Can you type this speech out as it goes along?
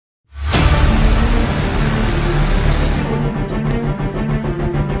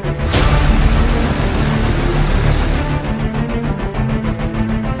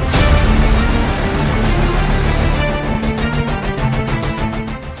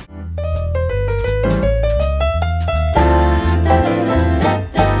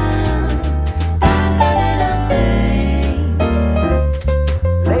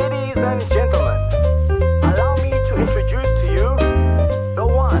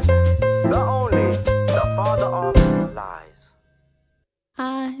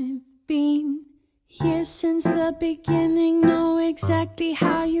the beginning, know exactly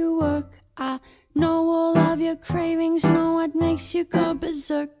how you work. I know all of your cravings, know what makes you go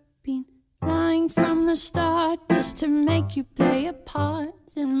berserk. Been lying from the start just to make you play a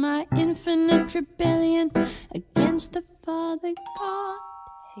part in my infinite rebellion against the Father God.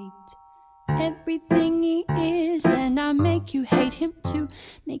 Hate everything he is, and I make you hate him too.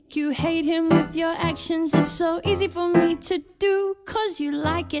 Make you hate him with your actions. It's so easy for me to do, 'cause you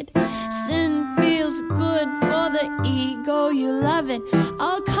like it. Sin feels good for the ego, you love it.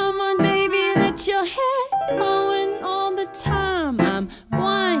 Oh, come on, baby, let your head going all the time. I'm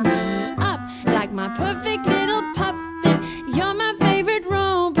winding you up like my perfect little puppet. You're my favorite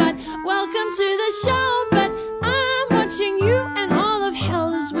robot. Welcome to the show, but I'm watching you, and all of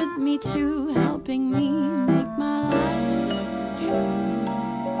hell is with me too, helping me make my lies look true.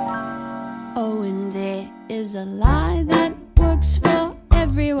 Oh, and there is a lie that works for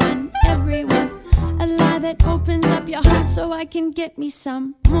everyone, everyone. A lie that opens up your heart so I can get me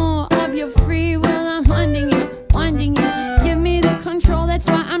some more of your free will. I'm winding you, winding you. Give me the control, that's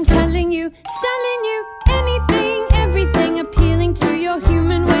why I'm telling you, selling you anything, everything, appealing to your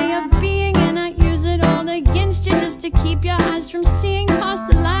human way of being. And I use it all against you just to keep your eyes from seeing past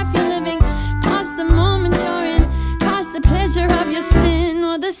the life you're living, past the moment you're in, past the pleasure of your sin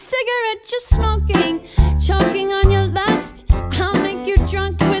or the cigarette you're smoking, choking on your lust. I'll make you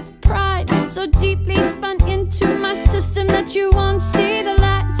drunk with pride, so deeply spun into my system that you won't see the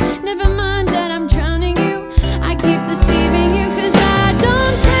light. Never mind that I'm drowning you, I keep deceiving you, 'cause I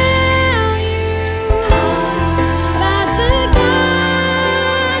don't tell you about the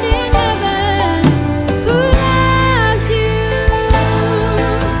God in heaven who loves you,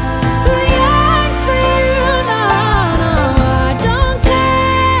 who yearns for you. No, no, I don't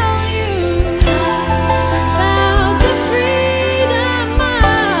tell you about the freedom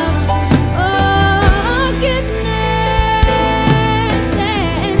of forgiveness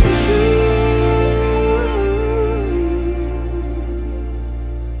and truth.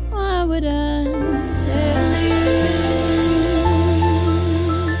 Why would I tell you?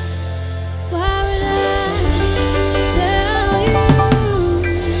 Why would I tell you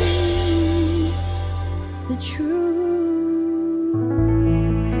the truth?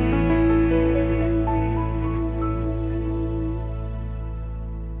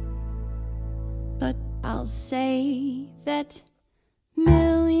 But I'll say that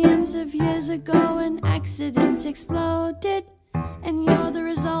millions of years ago an accident exploded, and you're the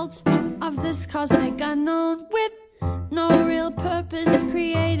result of this cosmic unknown with no real purpose,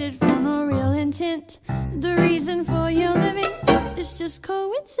 created for no real intent. The reason for your living is just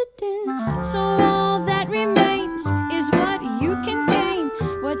coincidence. So all that remains is what you can gain,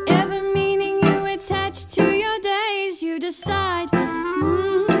 whatever meaning you attach to your days, you decide.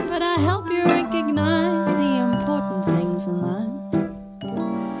 But I help you recognize the important things in life.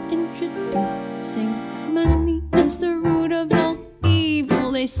 Introducing money, that's the root of all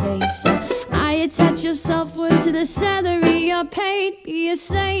evil, they say. So I attach your self-worth to the salary you're paid. Be a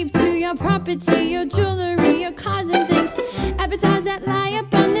slave to your property, your jewelry, your cars and things. Advertise that lie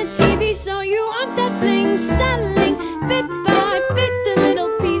up on the TV, so you want that bling. Selling bit by bit the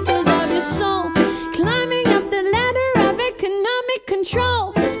little pieces of your soul, climbing up the ladder of economic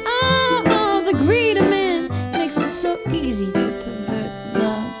control. Oh, the greed of man makes it so easy to pervert the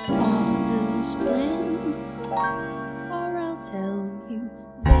Father's plan. Or I'll tell you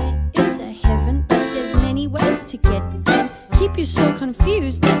there is a heaven, but there's many ways to get in. Keep you so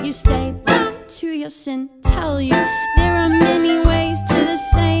confused that you stay bound to your sin. Tell you there are many ways to the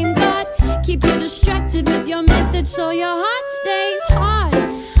same God. Keep you distracted with your methods so your heart stays hard.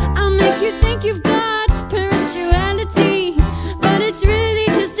 I'll make you think you've got spirituality, but it's really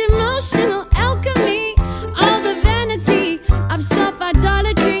just emotional alchemy. All the vanity of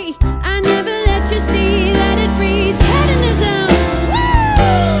self-idolatry, I never let you see that it breeds hedonism.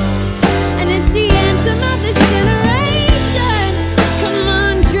 And it's the anthem of this generation. Come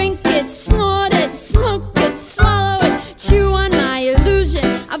on, drink it, snort it, smoke it, swallow it, chew on my illusion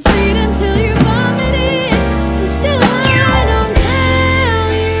of freedom till you vomit it. And still I don't tell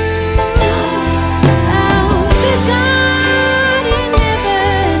you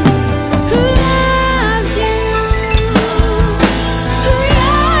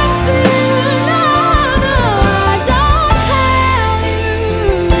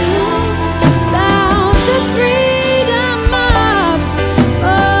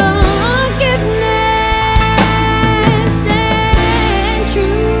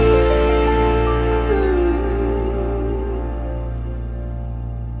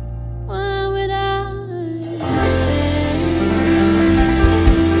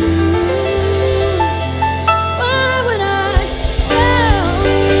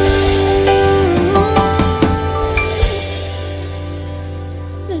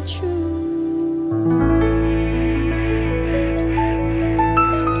truth.